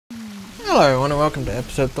Hello everyone and welcome to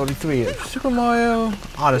episode 33 of Super Mario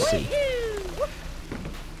Odyssey. I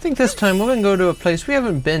think this time we're going to go to a place we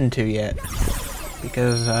haven't been to yet.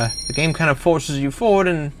 Because the game kind of forces you forward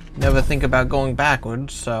and never think about going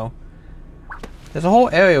backwards, so... There's a whole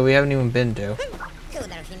area we haven't even been to.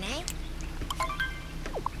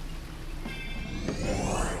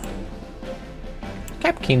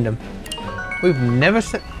 Cap Kingdom. We've never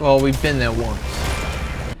well, we've been there once.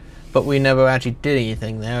 But we never actually did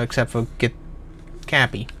anything there except for get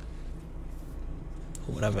Cappy.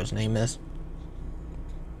 Whatever his name is.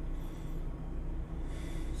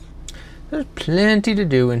 There's plenty to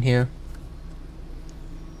do in here.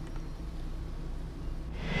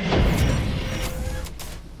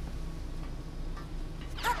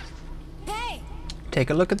 Hey. Take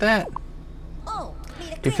a look at that. Oh,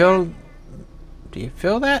 Do you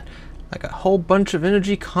feel that? Like a whole bunch of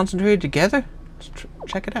energy concentrated together? Let's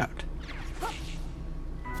check it out.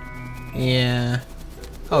 Yeah.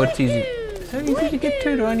 Oh, it's easy. Is that easy to get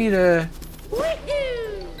to? Do I need a...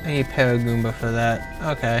 I need Paragoomba for that.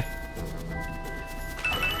 Okay.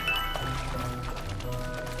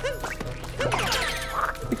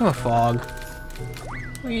 Become a fog.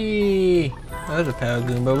 Whee! Oh, there's a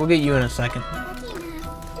Paragoomba. We'll get you in a second.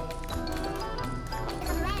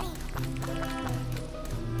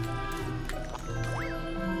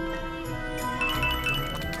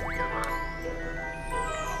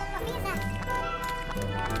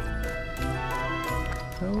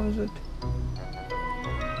 Where was it?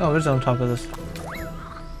 Oh, it's on top of this.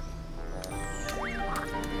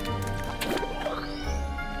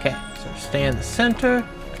 Okay, so stay in the center.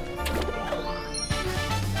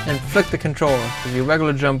 And flick the controller, because your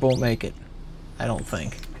regular jump won't make it. I don't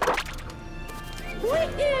think.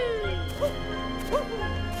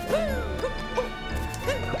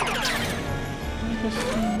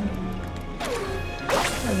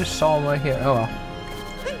 I just saw him right here. Oh well.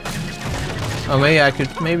 Oh,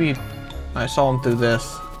 maybe I saw him through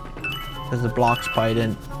this. Because the blocks probably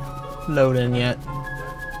didn't load in yet.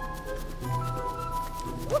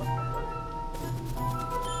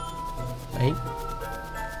 Wait.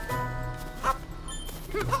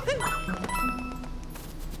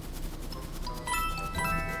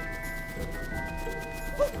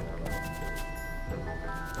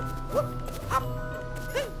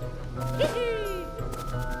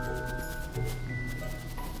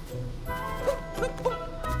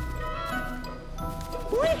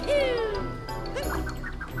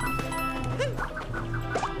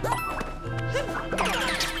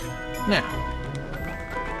 Now,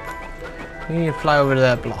 we need to fly over to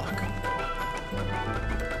that block.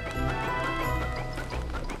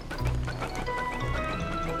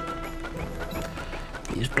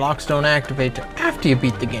 These blocks don't activate till after you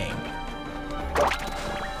beat the game.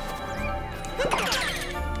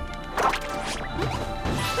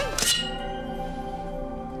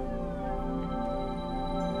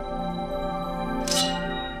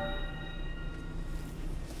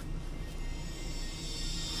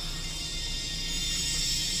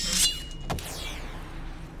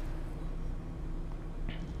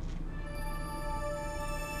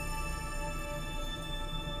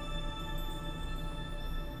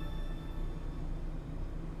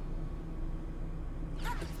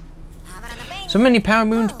 So many power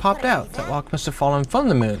moons popped out. That rock must have fallen from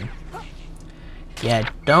the moon. Yeah,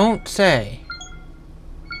 don't say.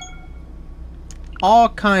 All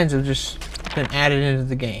kinds have just been added into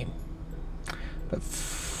the game. But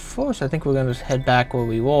first, I think we're gonna just head back where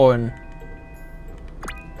we were and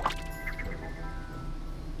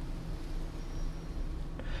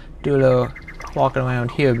do a little walking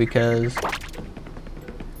around here because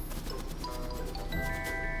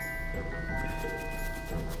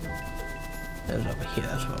it was over here,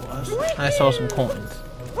 that's what it was. I saw some coins.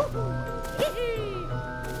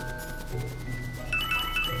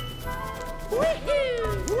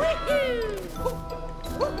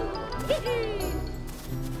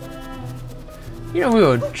 You know, we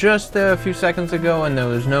were just there a few seconds ago and there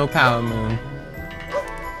was no power moon.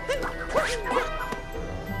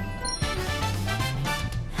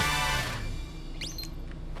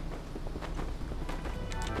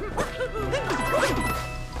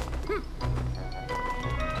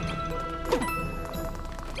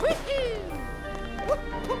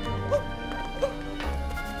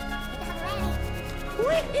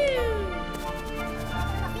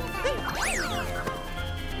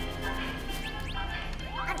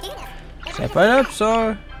 Step right up,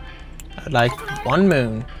 sir. I'd like one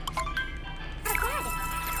moon.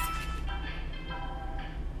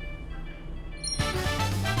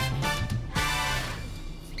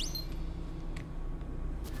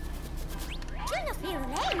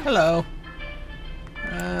 Hello.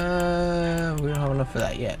 We don't have enough of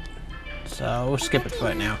that yet. So we'll skip it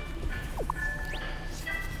right now.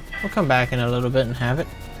 We'll come back in a little bit and have it.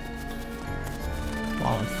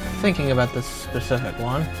 While I'm thinking about this specific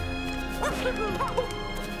one.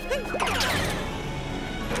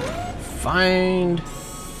 Find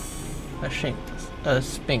a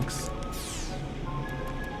sphinx.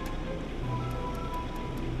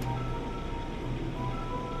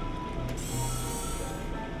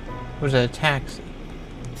 Was it a taxi?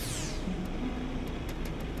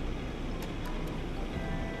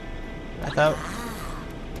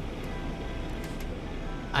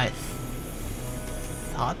 I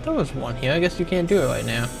thought there was one here. I guess you can't do it right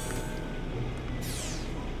now.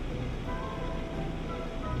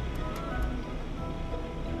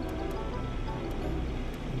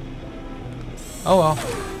 Oh well.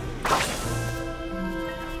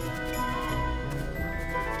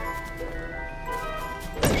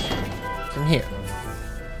 It's in here.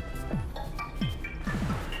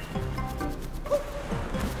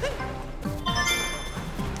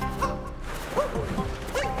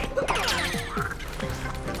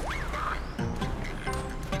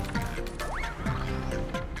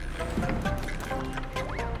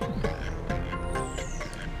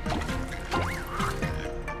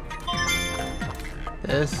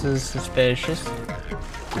 This is suspicious.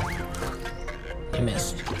 You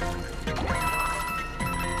missed.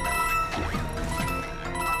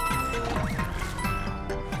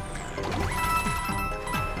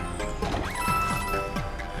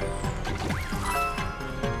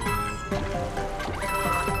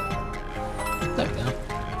 There we go.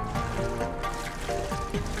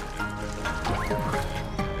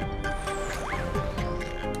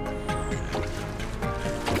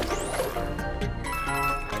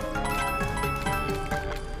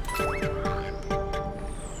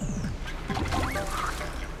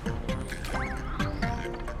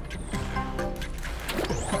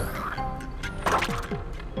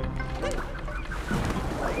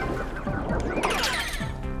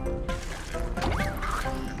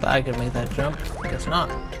 I could make that jump. Guess not.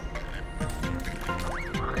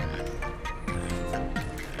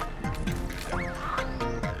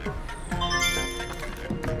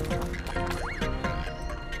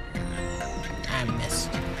 I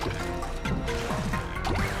missed.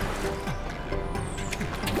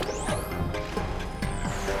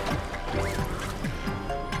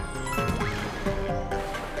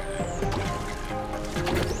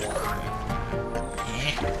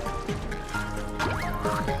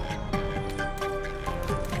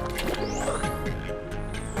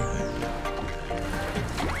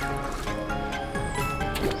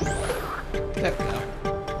 There we go.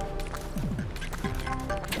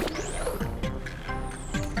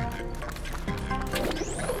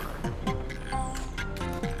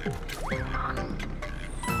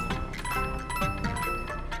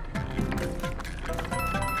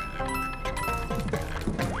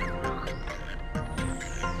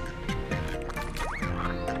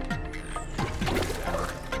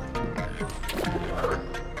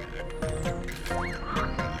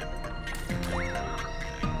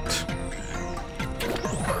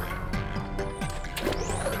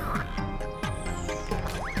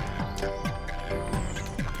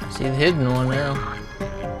 See the hidden one now.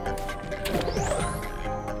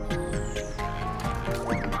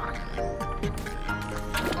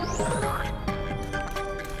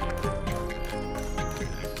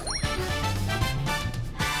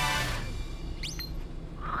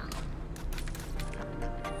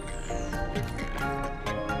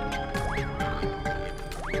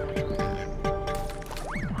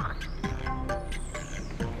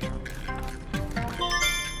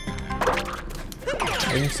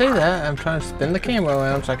 I didn't say that. I'm trying to spin the camera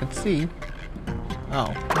around so I can see.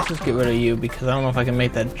 Oh, let's just get rid of you because I don't know if I can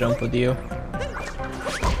make that jump with you.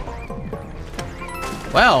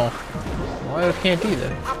 Well, Mario can't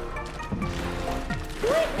either.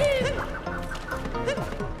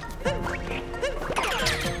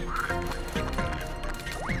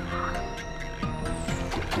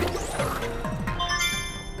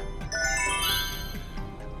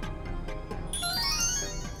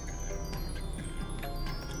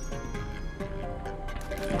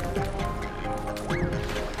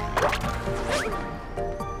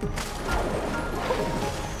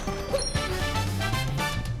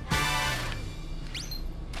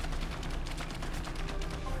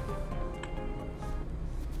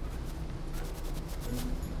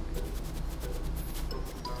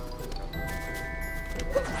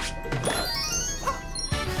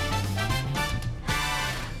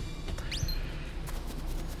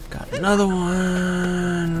 Got another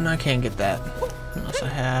one. I can't get that unless I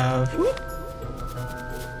have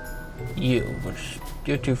you, which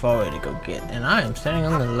you're too far away to go get. And I am standing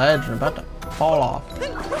on the ledge and about to fall off.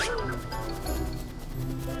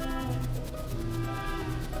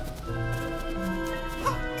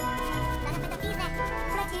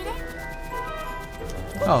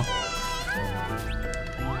 Oh.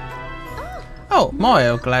 Oh,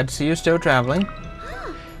 Mario, glad to see you're still traveling.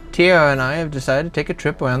 Tiara and I have decided to take a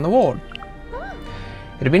trip around the world.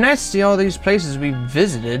 It'd be nice to see all these places we've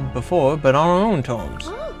visited before, but on our own terms.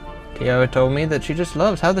 Tiara told me that she just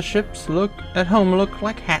loves how the ships at home look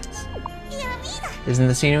like hats. Isn't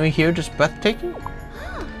the scenery here just breathtaking?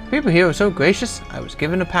 People here are so gracious. I was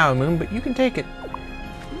given a power moon, but you can take it.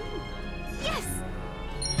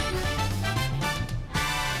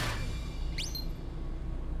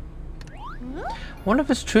 Wonder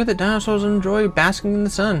if it's true that dinosaurs enjoy basking in the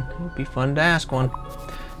sun. It would be fun to ask one.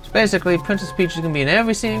 So basically, Princess Peach is going to be in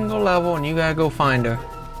every single level, and you gotta go find her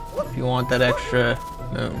if you want that extra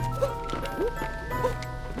moon.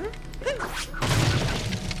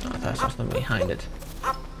 Oh, that's just something behind it.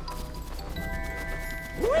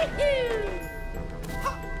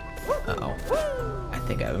 Uh-oh. I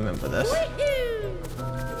think I remember this.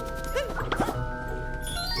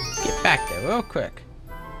 Get back there real quick.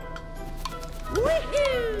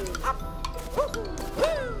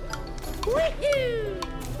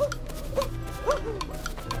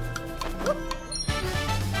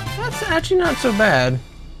 That's actually not so bad.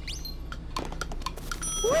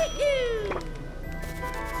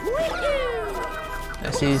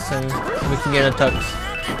 I see some. We can get a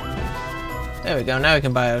tux. There we go. Now we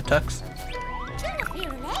can buy a tux.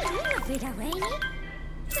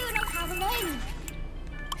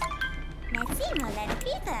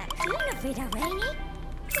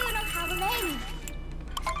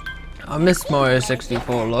 I miss Mario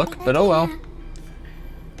 64 look, but oh well.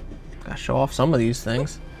 Gotta show off some of these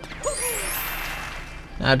things.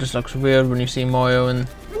 That just looks weird when you see Mario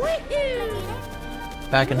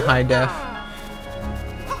back in high def.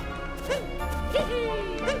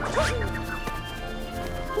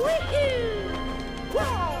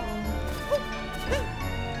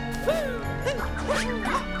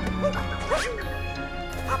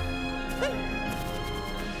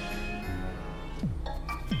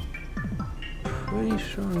 Pretty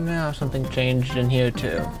sure now something changed in here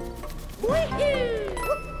too.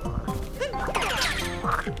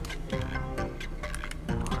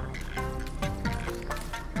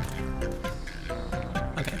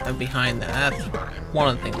 Okay, they're behind that. That's one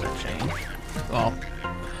of the things that changed. Well,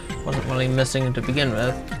 wasn't really missing to begin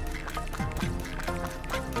with.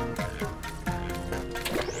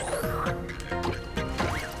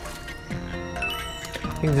 I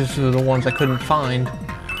think these are the ones I couldn't find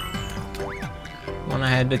when I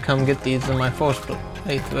had to come get these in my first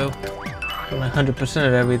playthrough. When I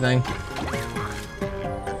 100%ed everything.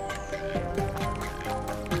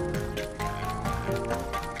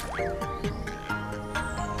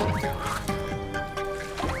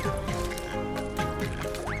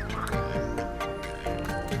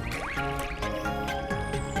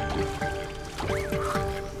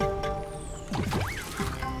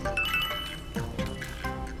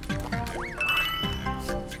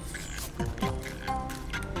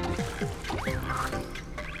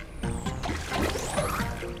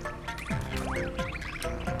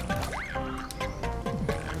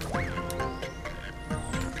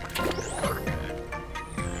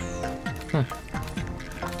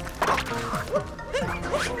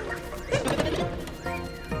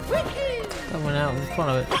 Someone out in front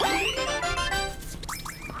of it.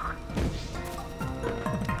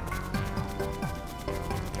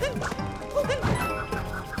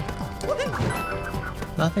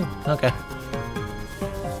 Nothing? Okay.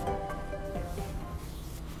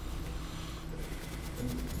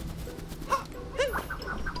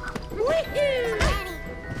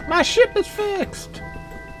 My ship is fixed!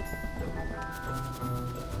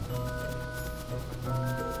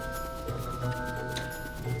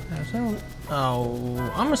 Oh,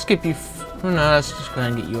 I'm gonna skip you. No, let's just go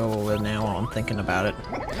ahead and get you over with now while I'm thinking about it.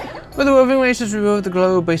 With the roving races, we rove the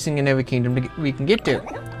globe, racing in every kingdom we can get to.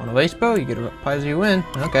 On a race bow, you get a prize, you win.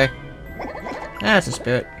 Okay. That's the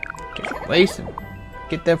spirit. Just race and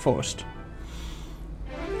get there first.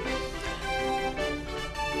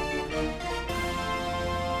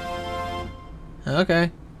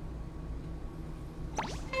 Okay.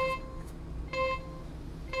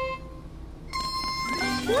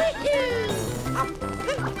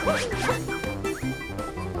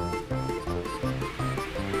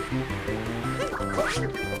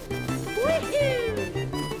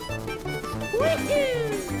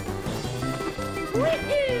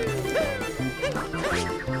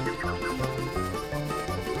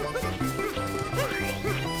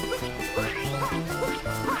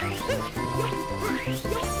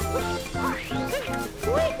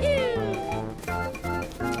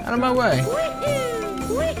 Out of my way.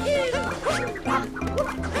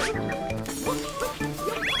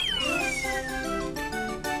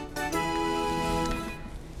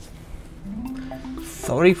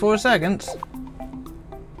 34 seconds.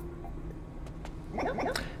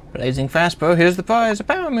 Blazing fast, bro. Here's the prize, a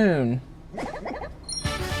power moon.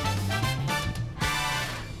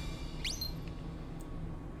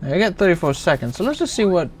 I got 34 seconds, so let's just see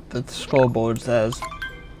what the scoreboard says.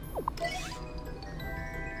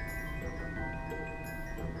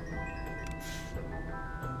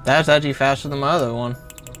 That's actually faster than my other one.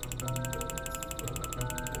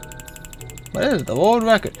 What is it? The world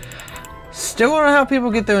record. Still don't know how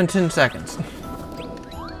people get there in 10 seconds.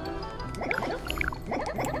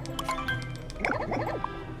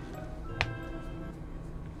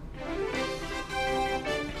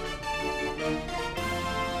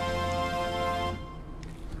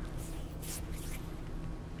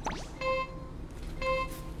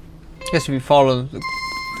 Guess if you follow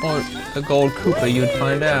the gold Koopa, you'd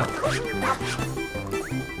find out.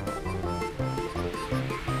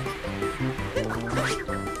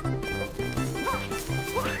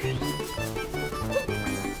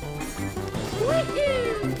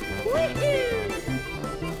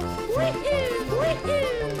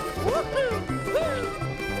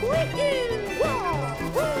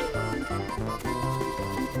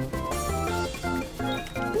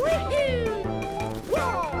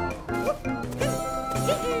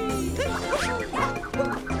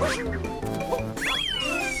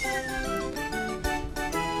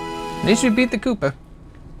 At least we beat the Koopa.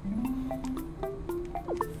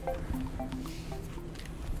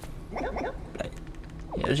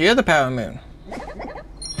 Here's your other power moon.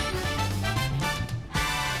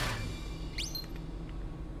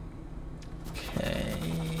 Okay.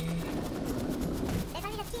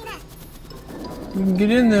 We can get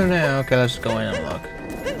in there now. Okay, let's go in and look.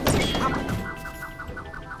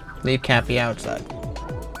 Leave Cappy outside.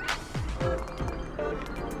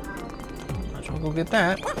 Might as well go get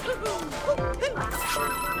that.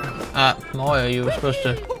 Mario, you were supposed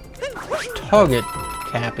to target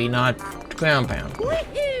Cappy, not ground pound.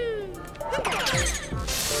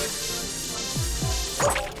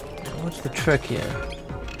 What's the trick here?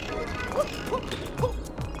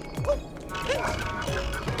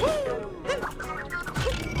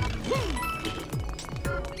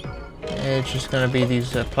 It's just gonna be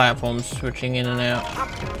these platforms switching in and out.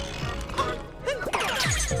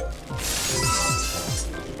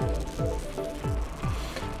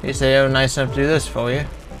 At least they were nice enough to do this for you.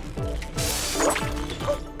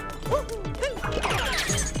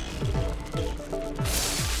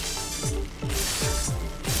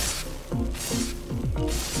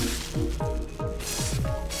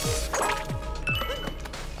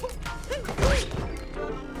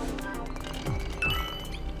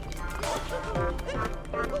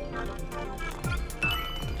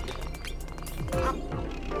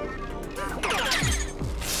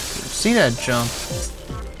 See that jump?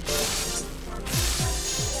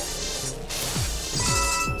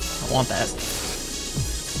 I want that.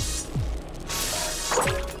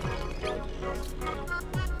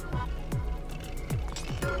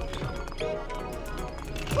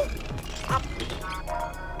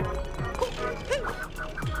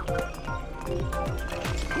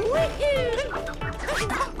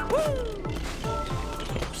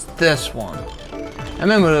 It's this one. I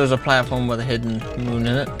remember there was a platform with a hidden moon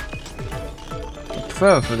in it. I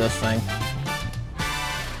prefer for this thing.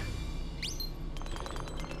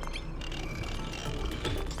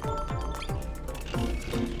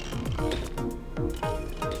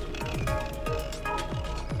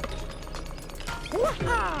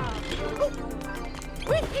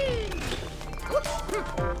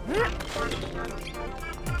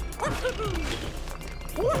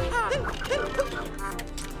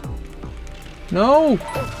 No!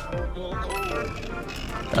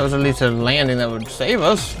 That was at least a landing that would save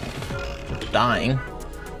us. Dying.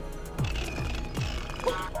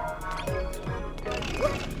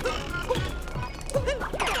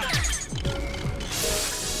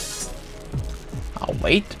 I'll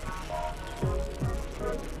wait.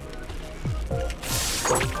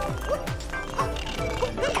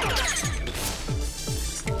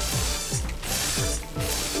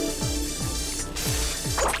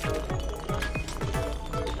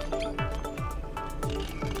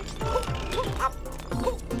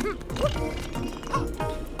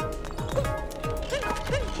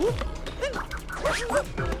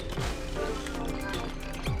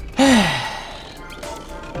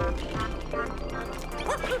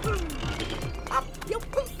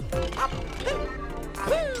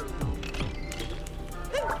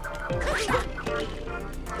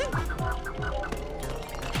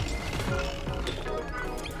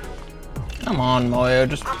 Come on, Mario,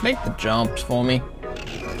 just make the jumps for me.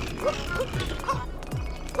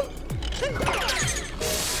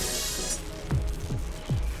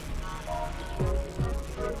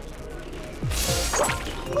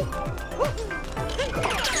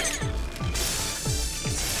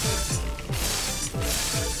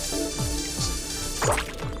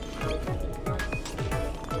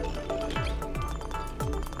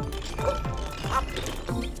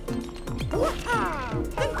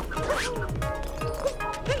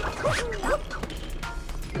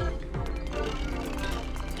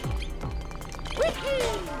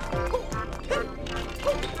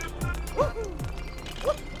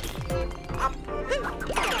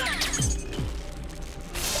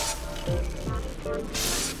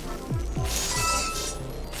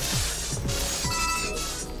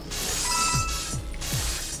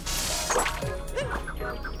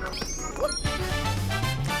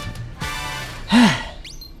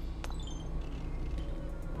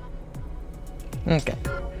 Okay,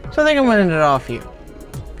 so I think I'm gonna end it off here.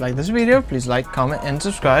 If you like this video, please like, comment, and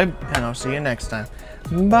subscribe, and I'll see you next time.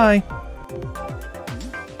 Bye!